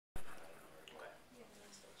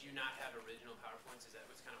not have original PowerPoints? Is that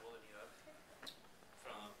what's kind of holding you up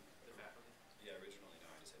from the faculty? Yeah, originally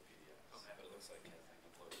no, I just had PDFs. Okay. But it looks like Kathleen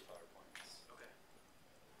uploaded PowerPoints. Okay.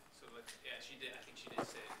 So yeah, she did. I think she did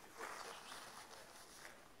say it before the session.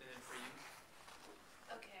 And then for you?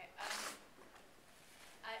 Okay.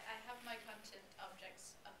 I have my content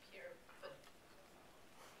objects up here, but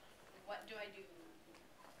what do I do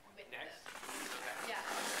with Next? them? Okay. Yeah.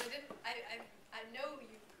 So I know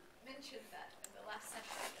you mentioned that in the last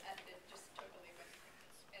session, and it just totally went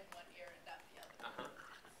in one ear and out the other.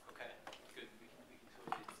 Okay. Good. We can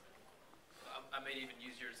totally. I may even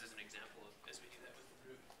use yours as an example as we do that with the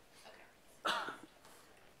group. Okay.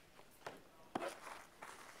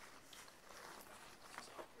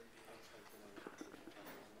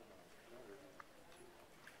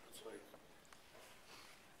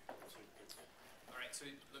 All right. So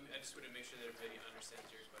I just want to make sure that everybody understands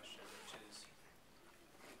your question, which is,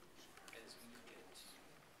 as we get,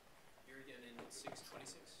 you're again in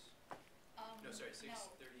 626. No, sorry, 630. No.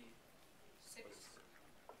 6.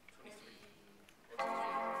 23. Let's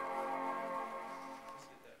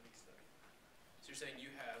get that mixed up. So you're saying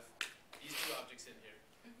you have these two objects in here,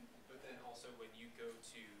 but then also when you go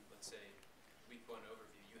to, let's say, week 1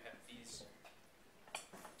 overview, you have these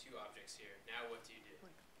two objects here. Now what do you do?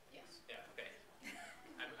 Yes. Yeah, okay.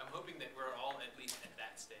 I'm hoping that we're all at least at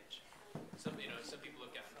that stage. Some people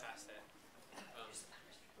have gotten past that.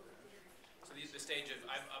 So the stage of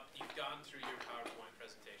you've gone through your PowerPoint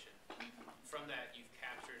presentation. From that, you've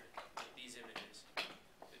captured these images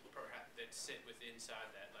that sit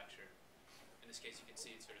inside that lecture. In this case, you can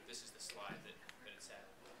see it's this is the slide that it's at.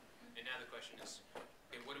 And now the question is,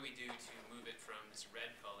 okay, what do we do to move it from this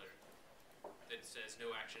red color that says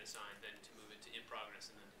no action assigned, then to move it to in progress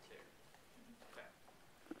and then to clear? Okay.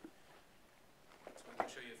 So we can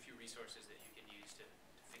show you a few resources that you can use to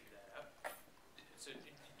figure that out. So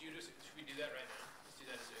should we do that right now? Let's do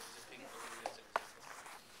that as a big overview as an example.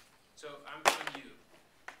 So I'm showing you,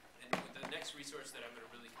 and the next resource that I'm going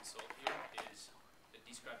to really consult here is the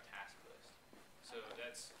dScribe task list. So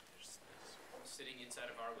that's sitting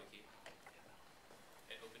inside of our wiki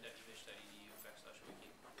at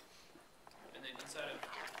open.michigan.edu/wiki. And then inside of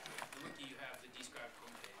the wiki you have the dScribe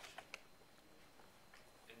homepage.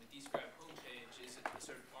 And the dScribe homepage is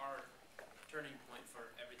sort of our turning point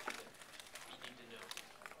for everything that you need to know.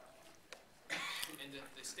 And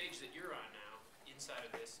the stage that you're on now, inside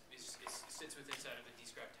of this, sits inside of the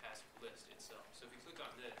dScribe task list itself. So if we click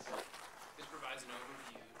on this provides an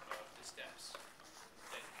overview of the steps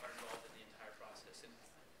that are involved in the entire process. And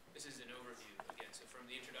this is an overview, again. So from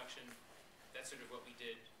the introduction, that's sort of what we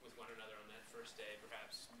did with one another on that first day,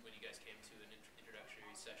 perhaps when you guys came to an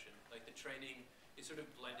introductory session. Like the training is sort of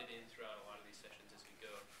blended in throughout a lot of these sessions as we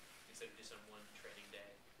go, instead of just on one training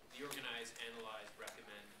day. The organize, analyze,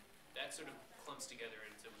 recommend, that sort of clumps together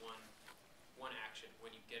into one action.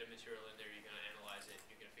 When you get a material in there, you're going to analyze it,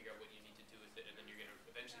 you're going to figure out what you need to do with it, and then you're going to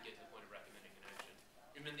eventually get to the point of recommending an action.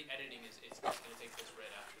 And then the editing it's going to take place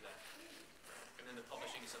right after that. And then the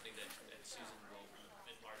publishing is something that Susan will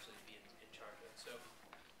largely be in charge of. So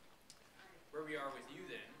where we are with you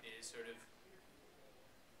then is sort of,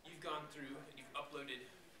 you've gone through and you've uploaded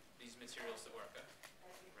these materials to Orca,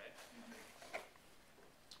 right?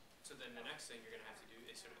 So then the next thing you're going to have to do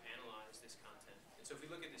is sort of analyze this content. And so if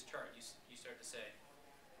we look at this chart, you start to say,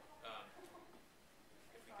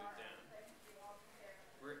 if we go down,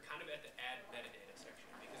 we're kind of at the add metadata section,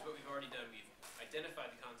 because what we've already done, we've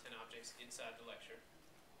identified the content objects inside the lecture.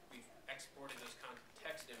 We've exported those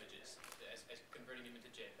text images as converting them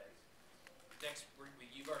into JPEGs. Next,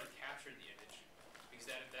 you've already captured the image, because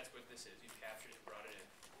that's what this is. You've captured it and brought it in.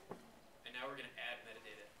 And now we're going to add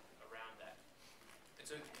metadata around that. And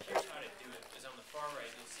so here's how to do it, is on the far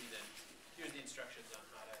right you'll see then, here's the instructions on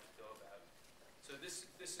how to go about it. So this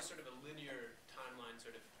is sort of a linear timeline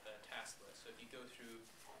sort of task list. So if you go through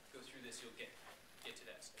this, you'll get to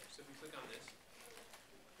that stage. So if we click on this,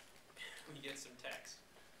 we get some text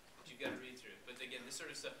that you've got to read through. But again, this sort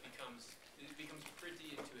of stuff becomes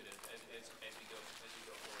pretty intuitive as we go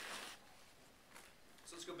forward.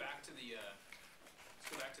 So let's go back to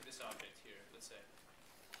this object here. Let's say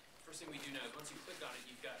first thing we do now is once you click on it,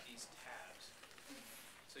 you've got these tabs.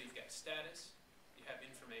 So you've got status, you have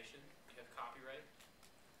information, you have copyright,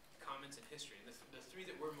 comments, and history. And the three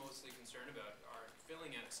that we're mostly concerned about are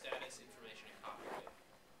filling out status, information, and copyright.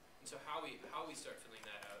 And so how we start filling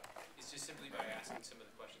that out is just simply by asking some of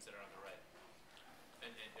the questions that are on the right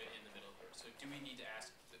and in the middle here. So do we need to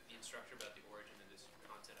ask the instructor about the origin of this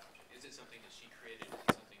content object? Is it something that she created? Is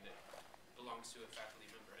it something that belongs to a faculty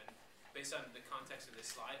member? And based on the context of this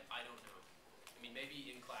slide, I don't know. I mean, maybe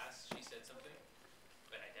in class she said something,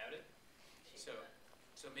 but I doubt it.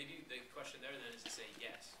 So maybe the question there then is to say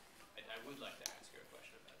yes. I would like to ask her a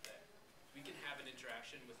question about that. We can have an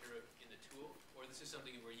interaction with her in the tool, or this is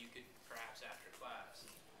something where you could perhaps after class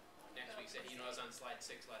next week say, I was on slide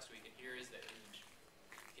 6 last week, and here is that image.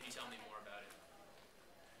 Can you tell me more about it?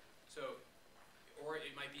 So, or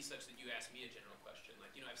it might be such that you ask me a general question,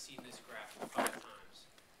 like, I've seen this graph 5 times.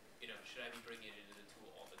 Should I be bringing it into the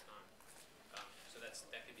tool all the time? So that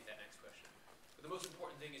could be that next question. But the most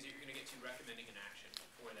important thing is that you're going to get to recommending an action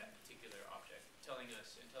for that particular object, telling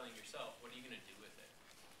us and telling yourself, what are you going to do with it?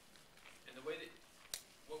 And the way that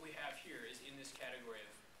what we have here is in this category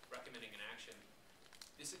of recommending an action.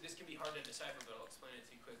 This can be hard to decipher, but I'll explain it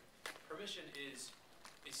to you quick. Permission is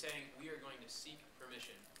saying we are going to seek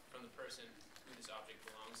permission from the person who this object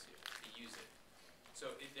belongs to use it.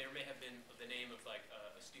 So there may have been the name of like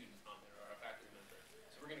a student on there or a faculty member.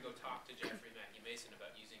 So we're going to go talk to Jeffrey Mackey Mason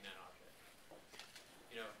about using that object.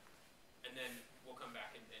 And then we'll come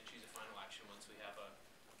back and choose a final action once we have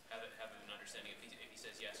an understanding if he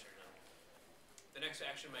says yes or no. The next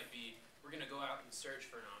action might be we're going to go out and search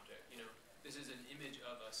for an object. This is an image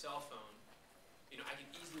of a cell phone. I can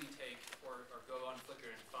easily take or go on Flickr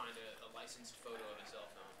and find a licensed photo of a cell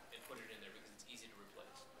phone and put it in there because it's easy to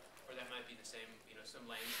replace. Or that might be the same, some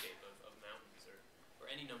landscape of mountains or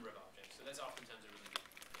any number of objects. So that's oftentimes a really good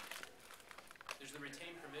thing to do. There's the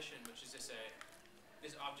retain permission, which is to say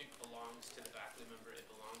this object belongs to the faculty member. It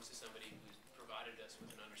belongs to somebody who's provided us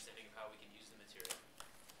with an understanding of how we can use the material.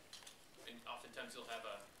 And oftentimes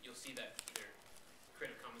you'll see that either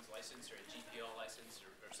Creative Commons license or a GPL license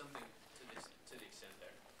or something to the extent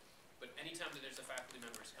there. But anytime that there's a faculty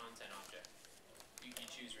member's content object, you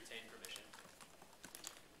choose retain permission.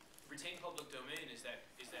 Retain public domain is that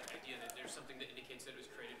idea that there's something that indicates that it was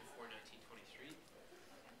created before 1923.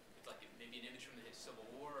 It's like maybe an image from the Civil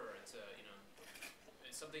War, or it's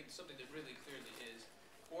it's something that really clearly is,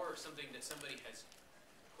 or something that somebody has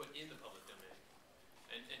put in the public domain.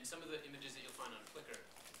 And some of the images that you'll find on Flickr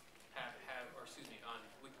on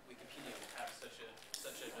Wikipedia will have such a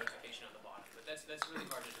notification on the bottom. But that's really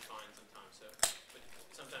hard to define sometimes. But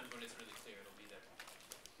sometimes when it's really clear, it'll be there.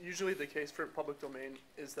 Usually the case for public domain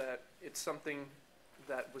is that it's something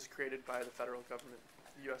that was created by the federal government,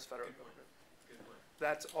 the U.S. federal government. Good point.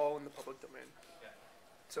 That's all in the public domain. Yeah.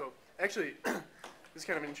 So actually, this is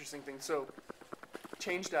kind of an interesting thing. So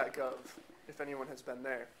change.gov, if anyone has been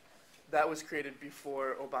there, that was created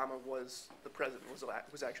before Obama was the president,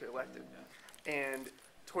 was actually elected. Yeah. And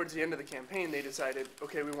towards the end of the campaign, they decided,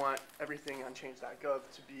 okay, we want everything on change.gov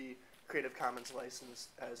to be Creative Commons licensed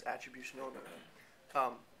as attribution only.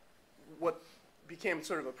 What became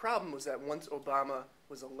sort of a problem was that once Obama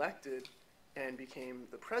was elected and became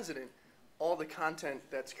the president, all the content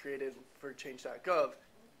that's created for change.gov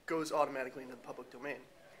goes automatically into the public domain.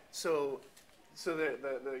 So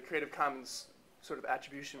the Creative Commons sort of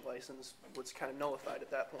attribution license was kind of nullified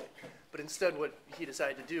at that point. But instead what he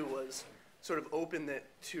decided to do was sort of open it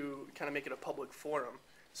to kind of make it a public forum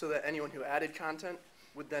so that anyone who added content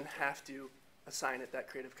would then have to assign it that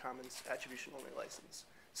Creative Commons attribution only license.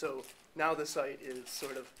 So now the site is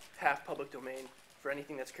sort of half public domain for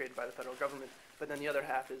anything that's created by the federal government, but then the other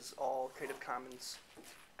half is all Creative Commons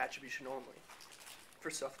attribution only for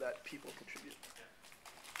stuff that people contribute.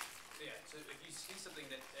 Yeah, so if you see something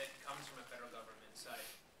that comes from a federal government site,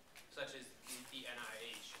 such as the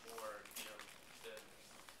NIH or the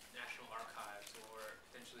National Archives or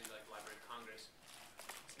potentially like Library of Congress,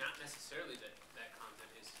 it's not necessarily that content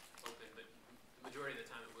is open, but the majority of the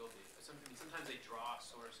time it will be. Sometimes they draw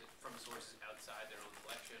sources from sources outside their own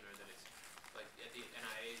collection, or that it's like at the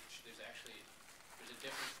NIH. There's a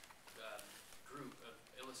different group of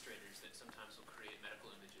illustrators that sometimes will create medical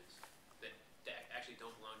images that actually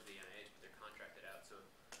don't belong to the NIH, but they're contracted out. So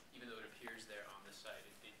even though it appears there on the site,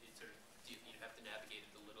 it sort of you have to navigate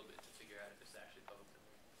it a little bit to figure out if it's actually public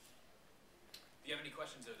domain. If you have any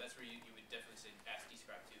questions, though, that's where you would definitely say ask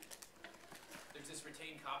dScribe too. There's this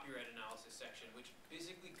retain copyright analysis section, which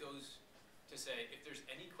basically goes to say if there's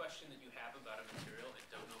any question that you have about a material and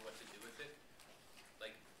don't know what to do with it,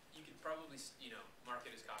 like you could probably mark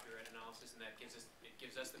it as copyright analysis, and that gives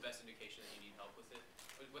us the best indication that you need help with it.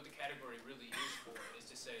 But what the category really is for is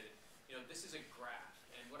to say that this is a graph,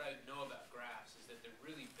 and what I know about graphs is that they're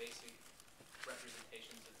really basic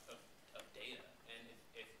representations of data. And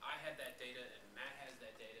if I had that data and Matt has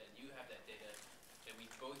that data and you have that data, and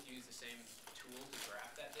we both use the same tool to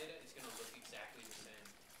graph that data, it's going to look exactly the same.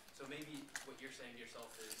 So maybe what you're saying to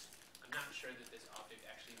yourself is, I'm not sure that this object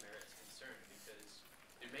actually merits concern because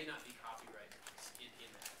there may not be copyright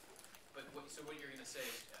in that. But so what you're going to say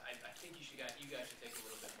is, I think you guys should take a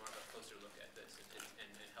little bit more of a closer look at this and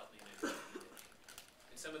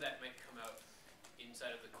some of that might come out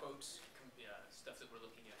inside of the quotes, stuff that we're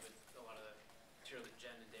looking at with a lot of the material that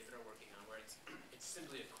Jen and David are working on, where it's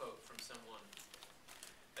simply a quote from someone.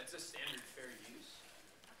 That's a standard fair use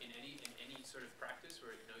in any sort of practice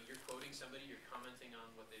where you're quoting somebody, you're commenting on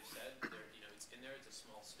what they've said. It's in there. It's a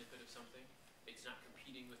small snippet of something. It's not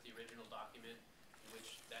competing with the original document in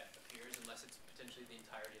which that appears, unless it's potentially the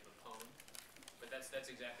entirety of a poem. But that's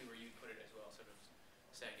exactly where you put it as well, sort of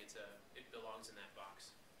saying it belongs in that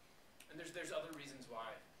box. And there's other reasons why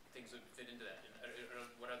things would fit into that. And I don't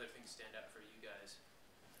know what other things stand out for you guys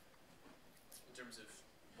in terms of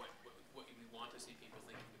what we want to see people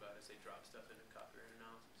thinking about as they drop stuff into copyright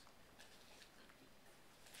analysis.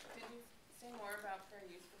 Did you say more about fair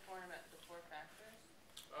use before and about the 4 factors?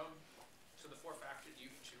 So the 4 factors,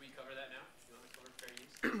 should we cover that now? You want to cover fair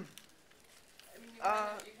use? I mean,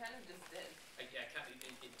 you kind of just did. Yeah,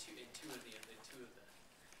 in two of the.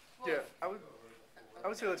 Well, Yeah, I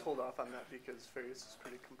would say let's hold off on that because fair use is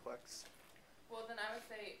pretty complex. Well, then I would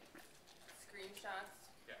say screenshots.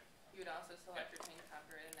 Yeah. You would also select retain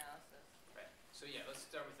copyright analysis. Right. So yeah, let's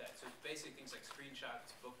start with that. So basic things like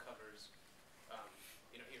screenshots, book covers.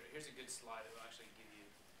 Here's a good slide that will actually give you.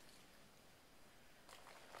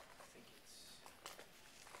 I think it's.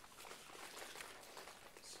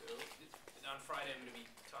 So on Friday, I'm going to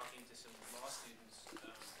be talking to some law students.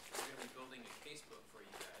 We're going to be building a casebook for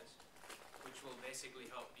you guys, which will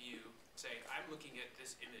basically help you say, I'm looking at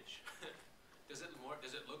this image. Does it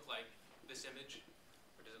look like this image,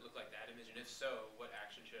 or does it look like that image? And if so, what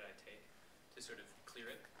action should I take to sort of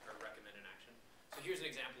clear it or recommend an action? So here's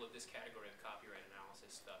an example of this category of copyright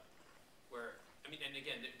analysis stuff, where and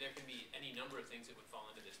again, there can be any number of things that would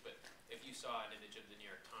fall into this. But if you saw an image of the New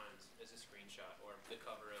York Times as a screenshot, or the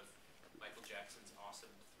cover of Michael Jackson's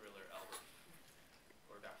awesome Thriller album,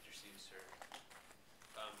 or Dr. Seuss, or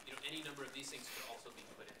any number of these things could also be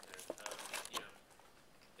put in there.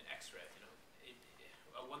 An X-ray.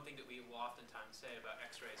 One thing that we will oftentimes say about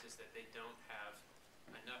X-rays is that they don't have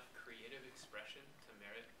enough creative expression to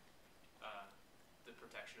merit the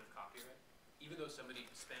protection of copyright. Even though somebody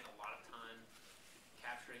spent a lot of time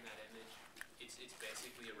capturing that image, it's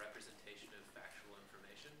basically a representation of factual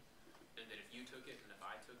information. And that if you took it, and if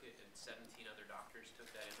I took it, and 17 other doctors took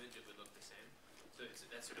that image, it would look the same. So it's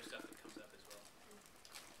that sort of stuff that comes up as well.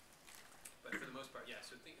 But for the most part, yeah,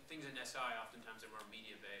 so things in SI oftentimes are more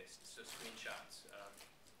media-based. So screenshots,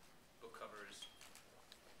 book covers.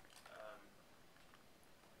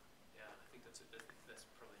 Yeah, I think that's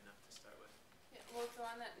probably enough to start with. Yeah, well, so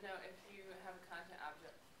on that note, if you have a content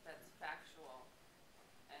object that's factual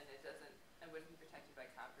and it wouldn't be protected by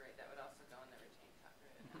copyright, that would also go in the retained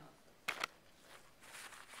copyright analysis.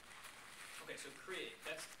 Okay, so create.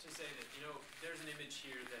 That's to say that, there's an image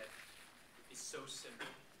here that is so simple.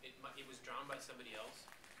 It was drawn by somebody else,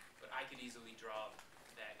 but I could easily draw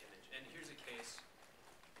that image. And here's a case,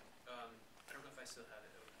 I don't know if I still have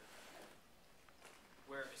it open,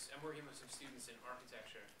 where I'm working with some students in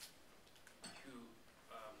architecture who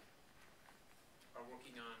are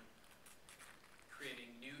working on creating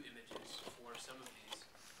new images for some of these.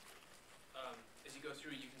 As you go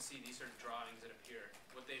through, you can see these sort of drawings that appear.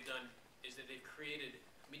 What they've done is that they've created,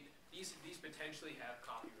 these potentially have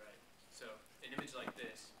copyright. So an image like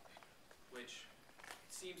this, which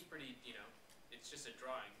seems pretty, it's just a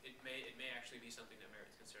drawing. It may actually be something that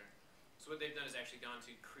merits concern. So what they've done is actually gone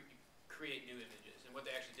to create new images. And what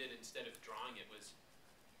they actually did instead of drawing it was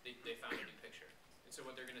they found a new picture. And so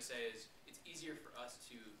what they're going to say is it's easier for us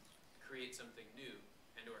to create something new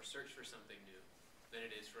and or search for something new than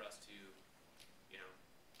it is for us to,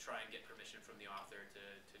 try and get permission from the author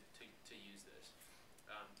to use this.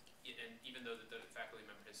 And even though the faculty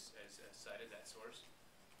member has cited that source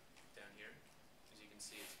down here, as you can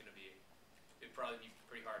see, it'd probably be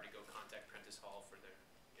pretty hard to go contact Prentice Hall for their,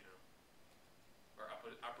 or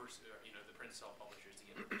the Prentice Hall publishers to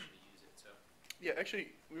get permission to use it. So Yeah, actually,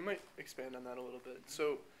 we might expand on that a little bit.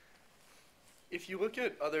 So if you look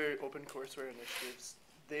at other open courseware initiatives,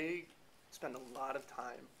 they spend a lot of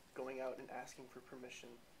time going out and asking for permission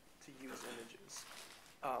to use images.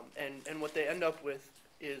 And what they end up with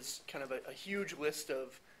is kind of a huge list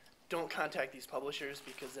of don't contact these publishers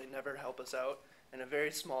because they never help us out, and a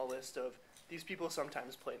very small list of these people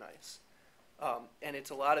sometimes play nice. And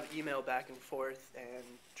it's a lot of email back and forth and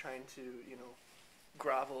trying to,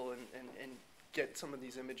 grovel and get some of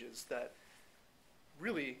these images that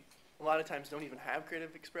really a lot of times don't even have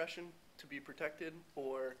creative expression to be protected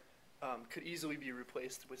or could easily be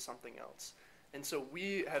replaced with something else. And so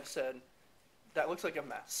we have said, that looks like a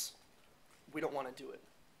mess. We don't want to do it.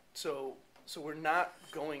 So we're not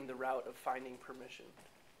going the route of finding permission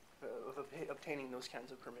obtaining those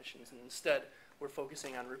kinds of permissions. And instead, we're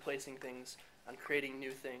focusing on replacing things, on creating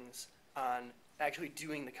new things, on actually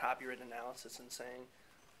doing the copyright analysis and saying,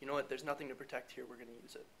 you know what, there's nothing to protect here, we're going to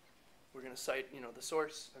use it. We're going to cite, the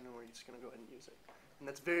source, and then we're just going to go ahead and use it. And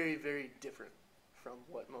that's very, very different from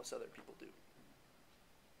what most other people do.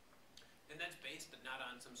 And that's based, but not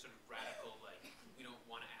on some sort of radical, like, we don't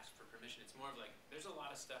want to ask for permission. It's more of like, there's a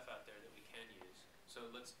lot of stuff out there that we can use. So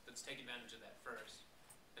let's take advantage of that first,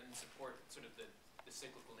 and then support sort of the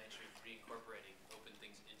cyclical nature of reincorporating open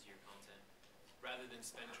things into your content, rather than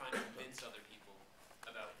trying to convince other people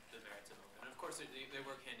about the merits of open. And of course, they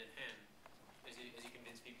work hand in hand. As you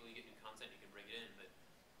convince people, you get new content, you can bring it in. But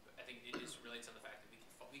I think it just relates on the fact that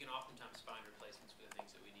we can oftentimes find replacements for the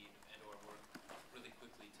things that we need, and or work really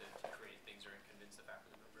quickly to create things or convince the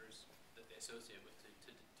faculty members that they associate with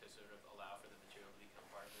to sort of allow for the material to become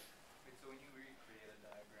part of it. Wait, so when you recreate a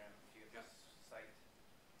diagram, do you just cite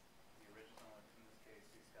the original? In this case,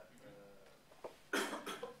 he's got the...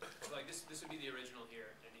 So like this would be the original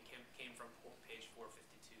here, and it came from page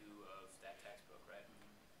 452 of that textbook, right?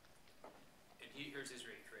 And here's his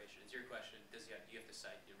recreation. Is your question, do you have to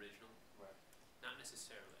cite the original? Right. Not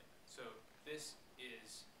necessarily. So this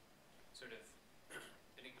is sort of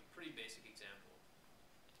a pretty basic example.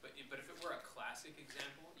 But if it were a classic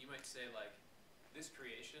example, you might say like, this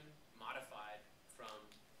creation modified from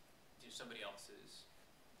somebody else's.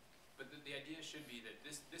 But the idea should be that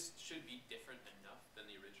this should be different enough than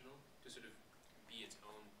the original to sort of be its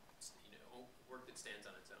own, work that stands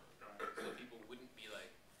on its own. So that people wouldn't be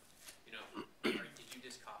like, did you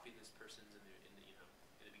just copy this person's in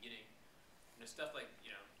the beginning? Stuff like,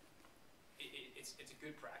 it's a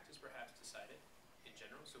good practice perhaps to cite it in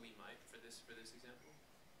general. So we might for this example.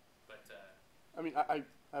 But I mean,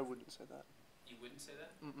 I wouldn't say that. You wouldn't say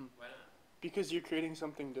that? Mm-mm. Why not? Because you're creating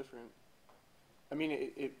something different. I mean,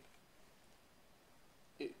 it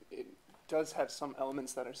does have some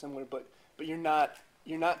elements that are similar, but you're not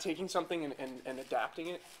taking something and adapting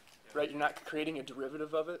it, Yeah. right? You're not creating a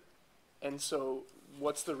derivative of it, and so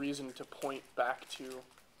what's the reason to point back to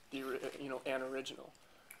the an original?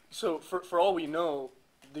 So for all we know,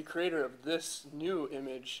 the creator of this new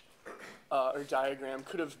image or diagram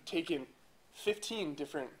could have taken 15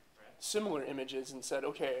 different similar images and said,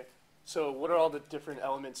 okay, so what are all the different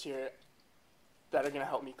elements here that are going to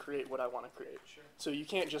help me create what I want to create? Sure. So you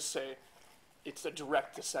can't just say it's a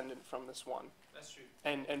direct descendant from this one. That's true.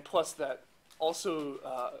 And plus that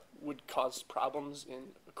also would cause problems in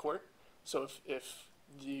a court. So if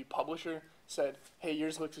the publisher said, hey,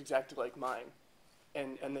 yours looks exactly like mine,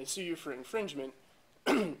 and they sue you for infringement,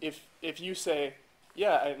 if you say,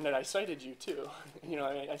 yeah, and I cited you too,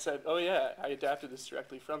 I said, oh yeah, I adapted this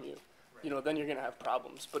directly from you, Right. Then you're going to have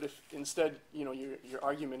problems. But if instead, your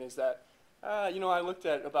argument is that, I looked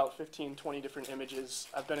at about 15, 20 different images.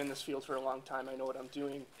 I've been in this field for a long time. I know what I'm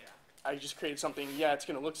doing. Yeah. I just created something. Yeah, it's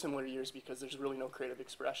going to look similar to yours because there's really no creative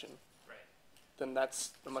expression. Right. Then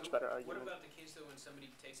that's a much better argument. What about the case though when somebody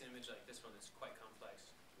takes an image like this one that's quite complex,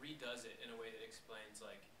 redoes it in a way that explains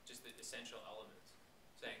like just the essential elements,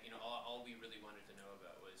 saying all we really wanted to know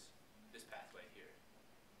about was this pathway here.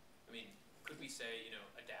 I mean, could we say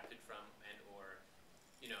adapted from and or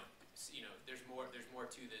there's more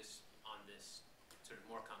to this on this sort of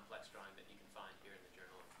more complex drawing that you can find here in the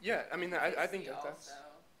journal. Yeah, I mean, I think See that's also.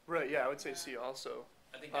 right. Yeah, I would say C also.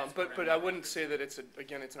 I think that's But correct. I wouldn't say that it's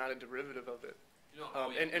not a derivative of it.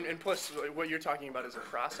 And plus, what you're talking about is a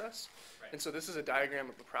process, Right. and so this is a diagram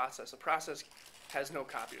of a process. A process has no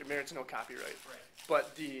copyright, merits no copyright, Right.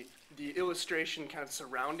 but the illustration kind of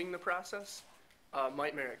surrounding the process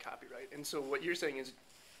might merit copyright. And so what you're saying is,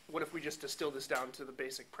 what if we just distill this down to the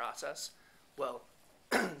basic process? Well,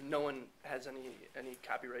 no one has any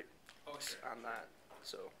copyright Oh, sure. on that.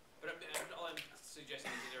 So But all I'm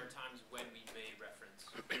suggesting is that there are times when we may reference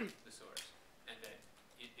the source, and that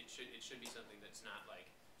it should be something that's not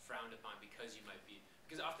like frowned upon because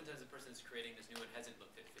because oftentimes the person that's creating this new one hasn't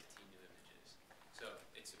looked at 15 new images, so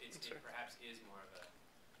it fair. perhaps is more of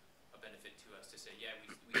a benefit to us to say, yeah,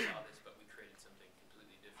 we saw this, but we created something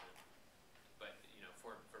completely different, but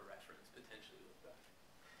for reference potentially look back.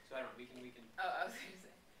 So I don't know, we can. Oh, I was going to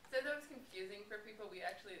say. So that was confusing for people. We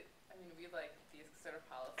like these sort of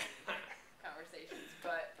policy conversations,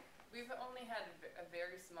 but we've only had a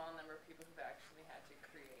very small number of people who've actually had to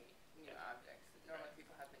create new objects. Normally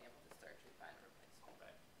people have been able to search and find a replacement.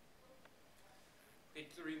 Right. Okay,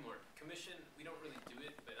 3 more. Commission, we don't really do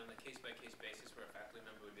it, but on a case-by-case basis where a faculty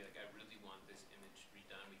member would be like, I really want this image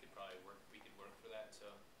redone, we could work for that. So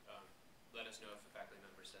let us know if a faculty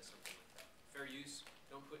member says something like that. Fair use,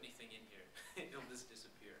 don't put anything in here. It'll just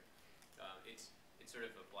disappear. it's sort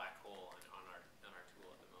of a black hole on our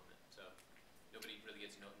tool at the moment. So nobody really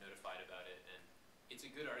gets notified about it, and it's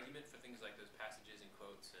a good argument for things like those passages and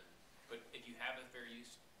quotes. But if you have a fair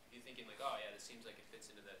use, if you're thinking like, oh yeah, this seems like it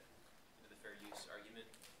fits into the fair use argument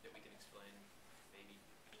that we can explain maybe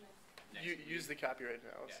next week. Use the copyright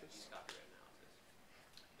Yeah, analysis. use copyright analysis.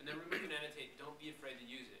 And then remove and annotate. Don't be afraid to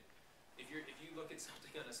use it. If you look at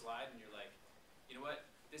something on a slide and you're like, you know what,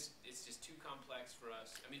 it's just too complex for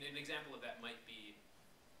us. I mean, an example of that might be,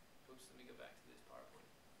 oops, let me go back to this PowerPoint.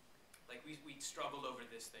 Like we struggled over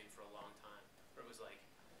this thing for a long time, where it was like,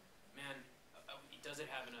 man, does it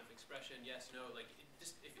have enough expression? Yes, no. Like,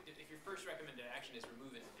 if your first recommended action is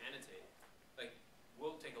remove and annotate, like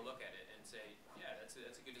we'll take a look at it and say, yeah, that's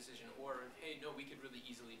a good decision. Or hey, no, we could really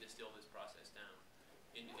easily distill this process down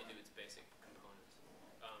into its basic components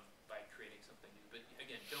by creating something new. But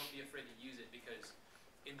again, don't be afraid to use it, because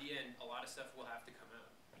in the end, a lot of stuff will have to come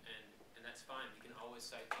out, and that's fine. We can always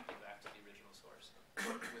cite people back to the original source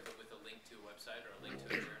with a link to a website or a link to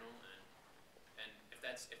a journal, and if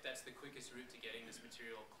that's the quickest route to getting this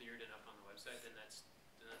material cleared and up on the website, then that's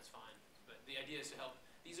fine. But the idea is to help.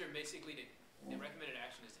 These are basically the recommended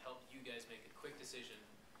action is to help you guys make a quick decision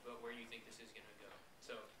about where you think this is going to go.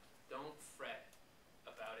 So don't fret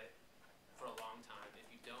about it for a long time. If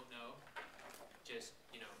you don't know, just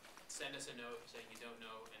send us a note saying you don't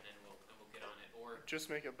know, and then we'll get on it. Or Just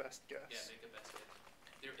make a best guess. yeah, make a best guess.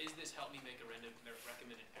 There is this help me make a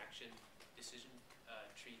recommended action decision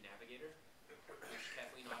tree navigator, which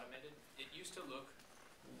Kathleen automated. It used to look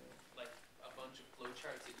like a bunch of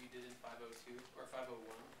flowcharts that you did in 502 or 501,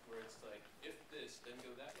 where it's like, if this, then go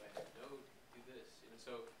that way. No, do this.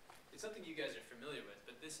 So it's something you guys are familiar with,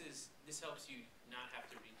 but this helps you not have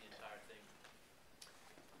to read the entire thing.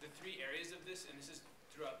 The three areas of this, and this is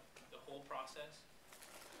throughout the whole process,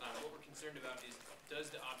 what we're concerned about is, does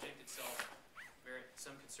the object itself bear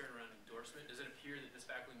some concern around endorsement? Does it appear that this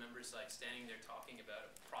faculty member is like standing there talking about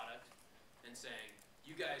a product and saying,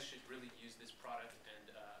 you guys should really use this product, and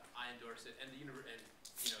I endorse it, and the university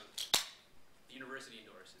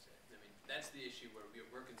endorses it? I mean, that's the issue where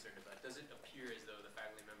we're concerned about. Does it appear as though the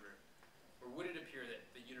faculty member, or would it appear that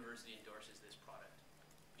the university endorses this product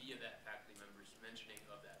via that faculty member's mentioning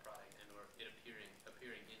of that product, and or it appearing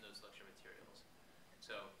in those lecture materials?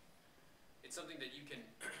 So it's something that you can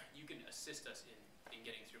assist us in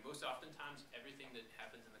getting through. Most oftentimes, everything that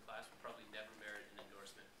happens in the class will probably never merit an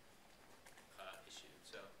endorsement issue.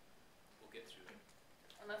 So we'll get through it.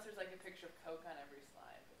 Unless there's like a picture of Coke on every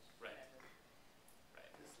slide, which Right. never.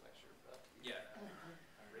 Right. This lecture brought to you Yeah.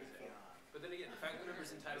 by Raytheon. But then again, the faculty member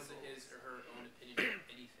is entitled to his or her own opinion on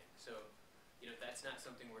anything. So, that's not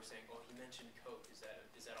something we're saying, oh, he mentioned Coke, is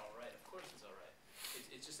that all right? Of course it's all right.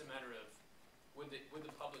 It's just a matter of, would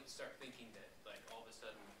the public start thinking that, like, all of a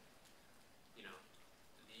sudden,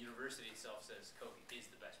 the university itself says Coke is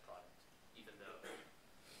the best product, even though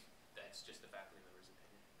that's just the faculty member's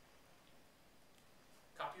opinion.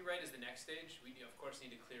 Copyright is the next stage. We, of course, need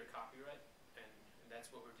to clear copyright, and that's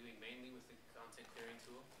what we're doing mainly with the content clearing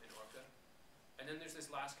tool in Orca. And then there's this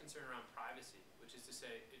last concern around privacy, which is to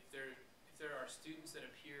say, if there are students that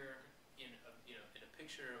appear in a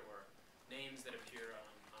picture, or names that appear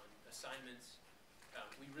on assignments,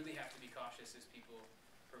 we really have to be cautious as people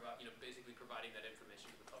basically providing that information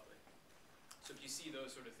to the public. So if you see those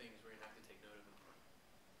sort of things, we're gonna have to take note of them.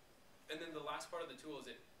 And then the last part of the tool is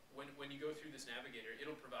that when you go through this navigator,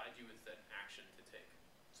 it'll provide you with an action to take.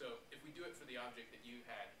 So if we do it for the object that you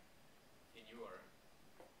had in your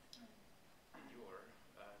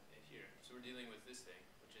here, so we're dealing with this thing,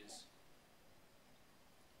 which is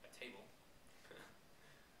a table.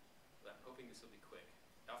 I'm hoping this will be quick.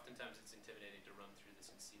 Oftentimes it's intimidating to run through this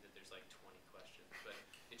and see that there's like 20 questions, but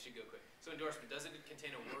it should go quick. So endorsement, does it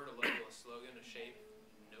contain a word, a logo, a slogan, a shape?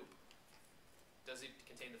 Nope. Does it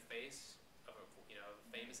contain the face of a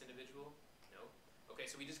famous individual? No. Okay,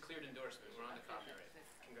 so we just cleared endorsement. We're on to copyright.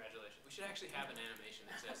 Congratulations. We should actually have an animation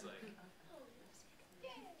that says like,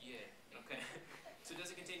 yeah, okay. So does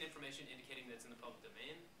it contain information indicating that it's in the public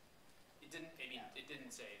domain? It didn't. I mean, it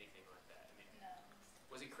didn't say anything like that. I mean, No,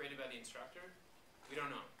 was it created by the instructor? We don't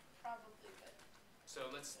know. probably, but So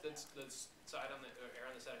let's side on or err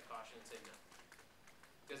on the side of caution and say no.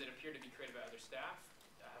 Does it appear to be created by other staff?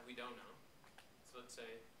 We don't know. So let's say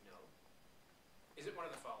no. Is it one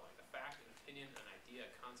of the following? A fact, an opinion, an idea,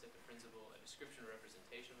 a concept, a principle, a description or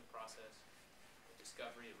representation of a process, a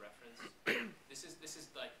discovery, a reference? This is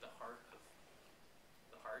like the heart of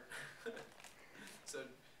the heart. So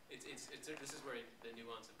this is where the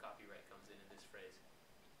nuance of copyright comes in this phrase.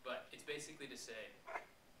 But it's basically to say,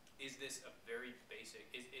 is this a very basic,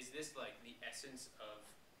 is this like the essence of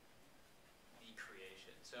the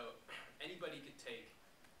creation. So anybody could take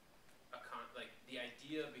like the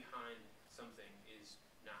idea behind something is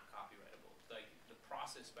not copyrightable. Like the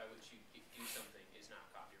process by which you do something is not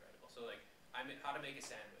copyrightable. So like how to make a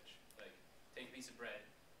sandwich. Like take a piece of bread,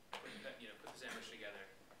 put the sandwich together.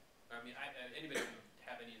 I mean, anybody can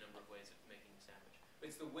have any number of ways of making a sandwich.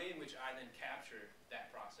 But it's the way in which I then capture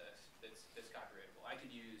that process that's copyrightable. I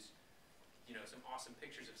could use some awesome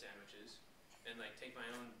pictures of sandwiches and like take my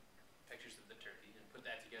own pictures of the turkey and put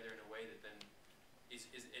that together in a way that then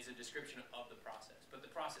is a description of the process. But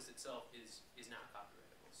the process itself is not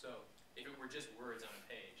copyrightable. So if it were just words on a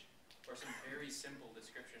page, or some very simple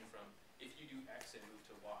description from if you do X and move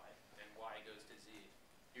to Y, and Y goes to Z,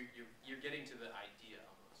 you're getting to the idea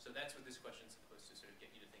almost. So that's what this question is supposed to sort of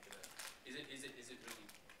get you to think about. Is it really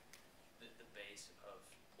the base of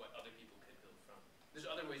what other people could build from? There's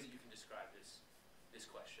other ways that you can describe this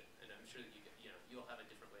question, and I'm sure that you'll have a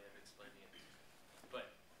different way of explaining it.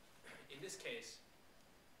 But in this case,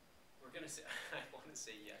 we're gonna say I want to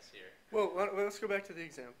say yes here. Well, let's go back to the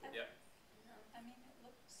example. Yeah. No, I mean, it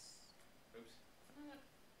looks. Oops.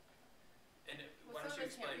 And Well, why don't some you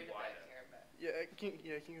of us can't explain read it why back though? here, but Can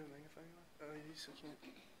you go magnifying glass? Oh, you still can't.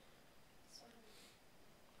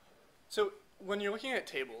 So when you're looking at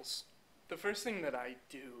tables, the first thing that I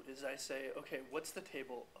do is I say, okay, what's the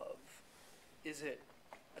table of? Is it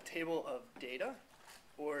a table of data,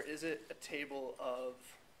 or is it a table of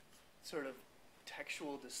sort of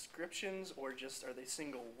textual descriptions, or just are they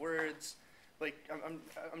single words? Like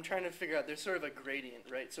I'm trying to figure out. There's sort of a gradient,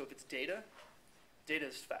 right? So if it's data, data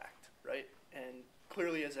is fact, right? And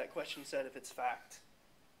clearly, as that question said, if it's fact,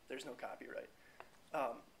 there's no copyright.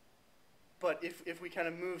 But if we kind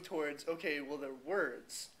of move towards, okay, well, they're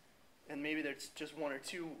words, and maybe there's just one or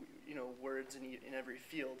two, words in every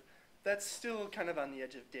field, that's still kind of on the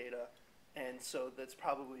edge of data, and so that's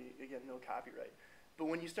probably, again, no copyright. But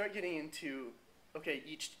when you start getting into, okay,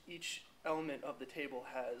 each element of the table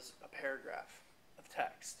has a paragraph of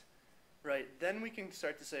text, right? Then we can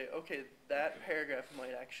start to say, okay, that paragraph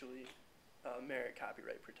might actually merit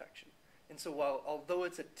copyright protection. And so although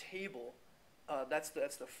it's a table, that's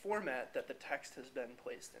the format that the text has been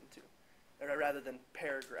placed into, rather than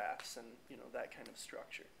paragraphs and that kind of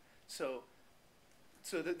structure. So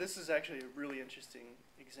this is actually a really interesting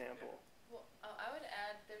example. well, I would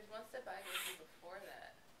add there's one step I go through before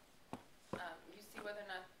that. You see whether or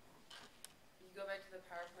not you go back to the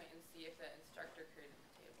PowerPoint and see if the instructor created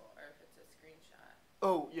the table or if it's a screenshot.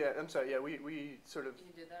 Oh yeah, I'm sorry. Yeah, we sort of.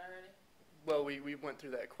 You did that already? Well, we went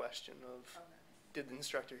through that question of Okay. did the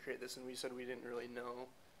instructor create this, and we said we didn't really know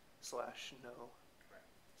 / no. Right.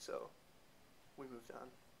 So we moved on.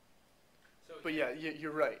 So But yeah,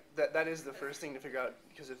 you're right. That is the first thing to figure out,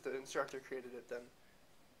 because if the instructor created it, then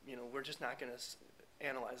we're just not going to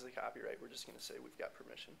analyze the copyright. We're just going to say we've got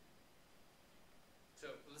permission.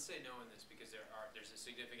 So let's say no in this because there's a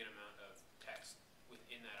significant amount of text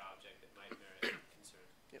within that object that might merit concern.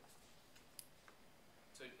 Yep.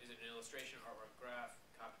 So is it an illustration, artwork, graph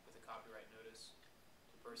with a copyright notice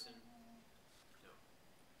to person? No.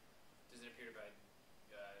 Does it appear to be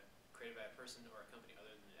created by a person or a company other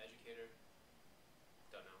than an educator?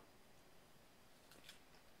 Don't know.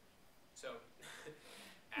 So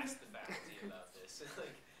ask the faculty about this.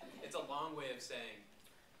 Like, it's a long way of saying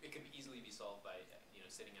it could easily be solved by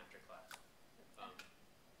sitting after class.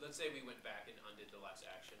 Let's say we went back and undid the last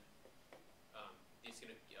action. It's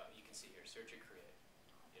gonna you can see here, search or create.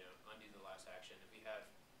 Undo the last action. If we have,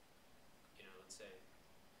 let's say,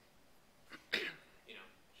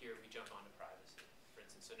 here we jump onto privacy, for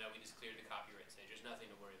instance. So now we just cleared the copyright stage. There's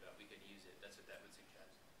nothing to worry about. We could use it. That's what that would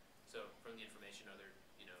suggest. So from the information,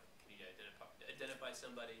 can you identify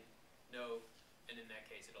somebody? No. And in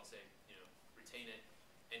that case, it'll say, retain it.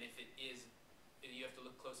 And if it is, you have to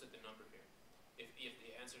look close at the number here. If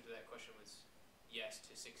the answer to that question was yes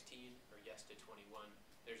to 16 or yes to 21,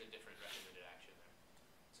 there's a different recommended action there.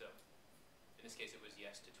 So in this case, it was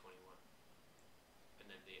yes to 21. And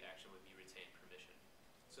then the action would be retain permission.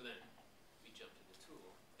 So then we jump to the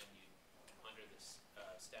tool, and you, under this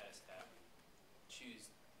status tab, choose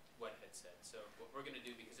what had said. So what we're going to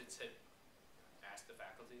do, because it said ask the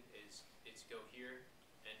faculty, is go here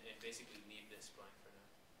and basically leave this blank for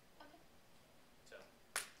now. Okay. So,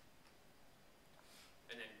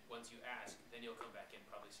 and then once you ask, then you'll come back in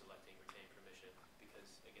probably selecting retain permission,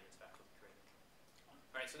 because again it's faculty created.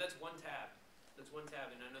 Alright, so that's one tab. That's one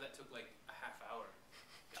tab, and I know that took like a half hour.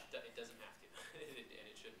 It doesn't have to, and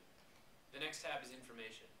it shouldn't. The next tab is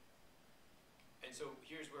information. And so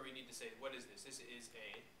here's where we need to say, what is this? This is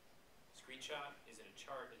a screenshot. Is it a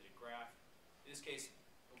chart? Is it a graph? In this case,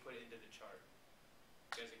 we'll put it into the chart.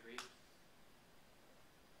 You guys agree?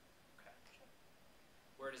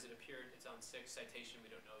 1.16 citation, we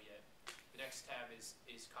don't know yet. The next tab is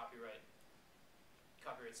copyright.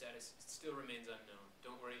 Copyright status still remains unknown.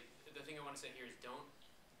 Don't worry. The thing I want to say here is don't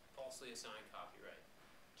falsely assign copyright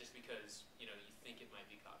just because you think it might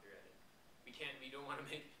be copyrighted. We don't want to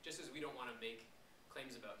make, just as we don't want to make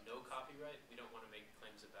claims about no copyright, we don't want to make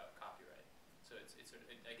claims about copyright. So it's sort of,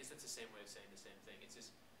 I guess that's the same way of saying the same thing. It's just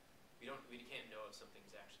we can't know if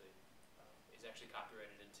something's actually is actually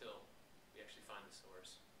copyrighted until we actually find the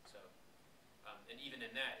source. So and even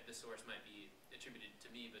in that, the source might be attributed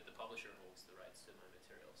to me, but the publisher holds the rights to my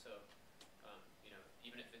material. So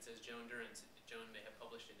even if it says Joan Durrance, Joan may have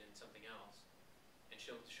published it in something else, and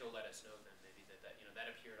she'll let us know then maybe that that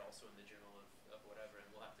appeared also in the journal of whatever, and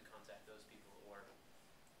we'll have to contact those people or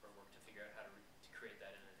work to figure out how to create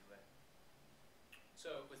that in a new way.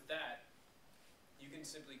 So with that, you can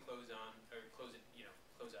simply close out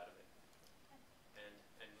of it,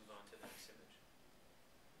 and move on to the next image.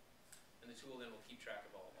 And the tool then will keep track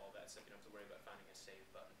of all that stuff. You don't have to worry about finding a save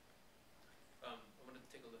button. I wanted to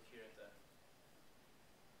take a look here at the.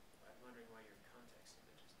 I'm wondering why your context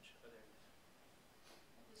image isn't showing. Oh, there it is.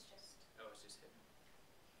 It was just. Oh, it's just hidden.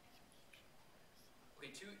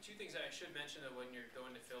 Okay, two things I should mention though when you're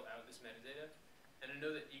going to fill out this metadata, and I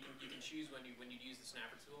know that you can choose when you use the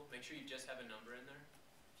snapper tool. Make sure you just have a number in there.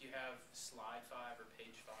 If you have slide 5 or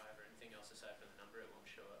page 5 or anything else aside from the number, it won't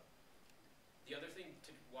show up. The other thing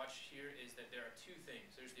to watch here is that there are two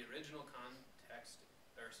things. There's the original content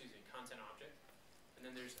object, and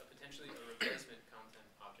then there's potentially a replacement content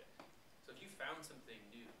object. So if you found something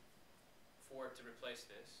new for it to replace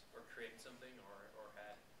this, or create something, or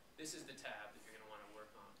add, this is the tab that you're going to want to work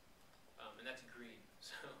on, and that's green.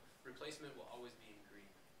 So replacement will always be in green.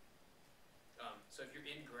 So if you're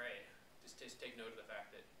in gray, just take note of the fact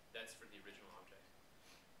that that's for the original object.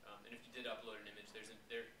 And if you did upload an image,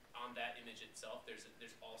 on that image itself, there's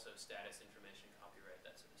also status information, copyright,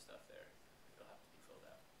 that sort of stuff there. It'll have to be filled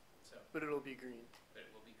out. So. But it'll be green. But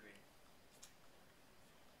it will be green.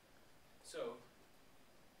 So,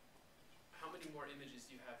 how many more images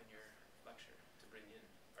do you have in your lecture to bring in?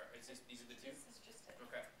 These are the two? This is just it.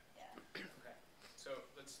 Okay. Yeah. Okay. So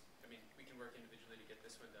we can work individually to get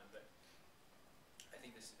this one done, but I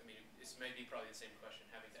think this may be probably the same question,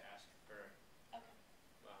 having to ask for, Okay.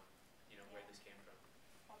 where this came from.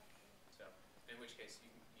 So, in which case you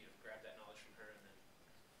can grab that knowledge from her, and then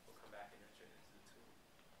we'll come back and enter it into the tool.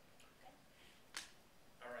 Okay.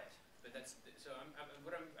 All right. But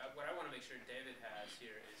what I want to make sure David has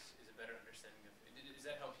here is a better understanding of. Does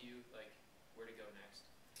that help you, like where to go next,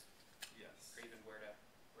 Yes. or even where to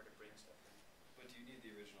bring stuff in? But do you need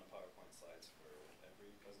the original PowerPoint slides for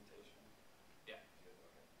every presentation? Yeah. You do,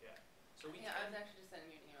 okay. Yeah. So Yeah, I was actually just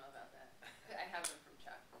sending you an email about that. I have them from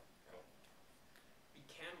Chuck. Cool. we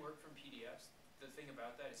can work from PDFs. The thing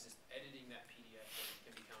about that is just editing that PDF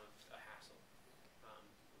can become a hassle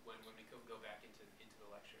when we go back into the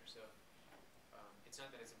lecture. So it's not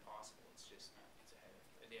that it's impossible. It's just it's a headache.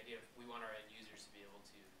 And the idea of we want our end users to be able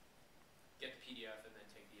to get the PDF and then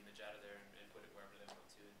take the image out of there and put it wherever they want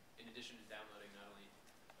to. In addition to downloading not only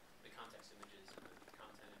the context images and the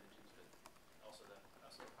content images, but also the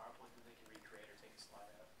PowerPoint that they can recreate or take a slide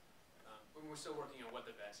out. We're still working on what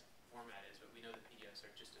the best format is, but we know that PDFs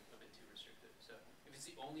are just a bit too restrictive. So if it's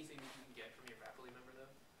the only thing that you can get from your faculty member, though,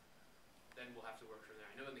 then we'll have to work from there.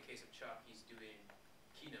 I know in the case of Chuck, he's doing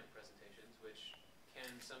keynote presentations, which can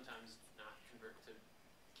sometimes not convert to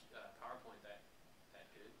PowerPoint that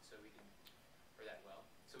good, so we can, or that well.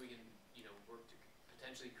 So we can, work to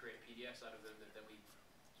potentially create PDFs out of them that then we,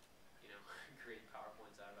 create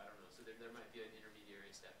PowerPoints out of. I don't know. So there might be an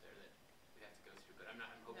intermediary step there that we have to go through. But I'm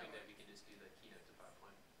hoping that we can just do the keynote to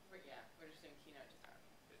PowerPoint. We're just doing keynote to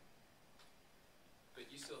PowerPoint. But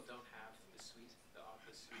you still don't have the suite, the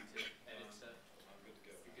suite to edit stuff. I'm good to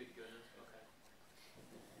go. You're good to go now. Okay.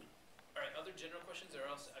 All right. Other general questions, or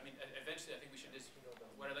else? Eventually, I think we should just.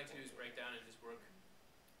 What I'd like to do is break down and just work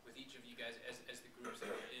with each of you guys as the groups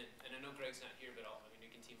that are in. And I know Greg's not here, but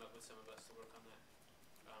you can team up with some of us to work on that,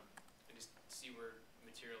 and just see where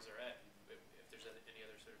materials are at. And if there's any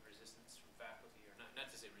other sort of resistance from faculty, or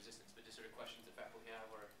not to say resistance, but just sort of questions that faculty have,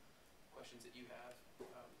 or questions that you have, we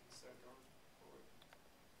can start going forward.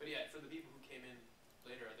 But yeah, for the people who came in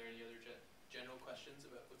later, are there any other general questions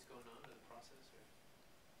about what's going on in the process? Or?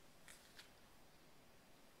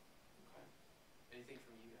 Okay. Anything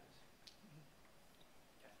from you guys?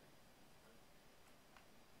 Catherine?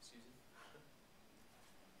 Susan?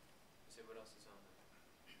 So what else is on there?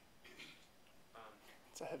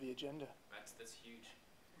 It's a heavy agenda. That's huge.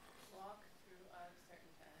 Walk through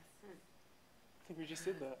uncertain tasks. I think we just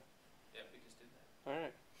did that. Yeah, we just did that. All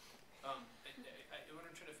right. And what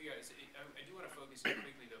I'm trying to figure out is, I do want to focus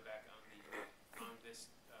quickly though back on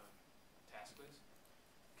this task list,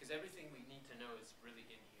 because everything we need to know is really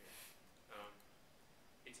in here.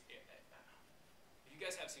 If you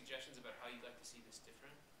guys have suggestions about how you'd like to see this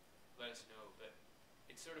different, let us know. But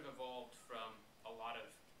it's sort of evolved from a lot of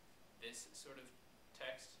this sort of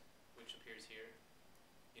text, which appears here,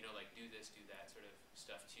 you know, like do this, do that sort of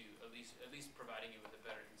stuff, to at least providing you with a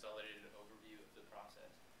better consolidated overview of the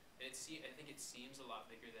process. And I think it seems a lot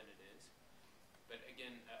bigger than it is. But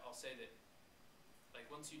again, I'll say that, like,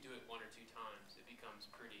 once you do it 1 or 2 times, it becomes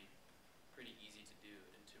pretty easy to do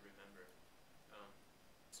and to remember.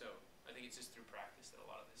 So I think it's just through practice that a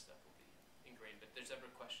lot of this stuff will be ingrained. But if there's ever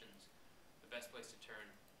questions, the best place to turn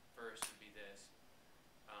first would be this.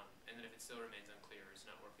 And then if it still remains unclear or it's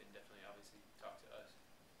not working, definitely obviously talk to us.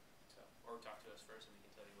 So, or talk to us first and we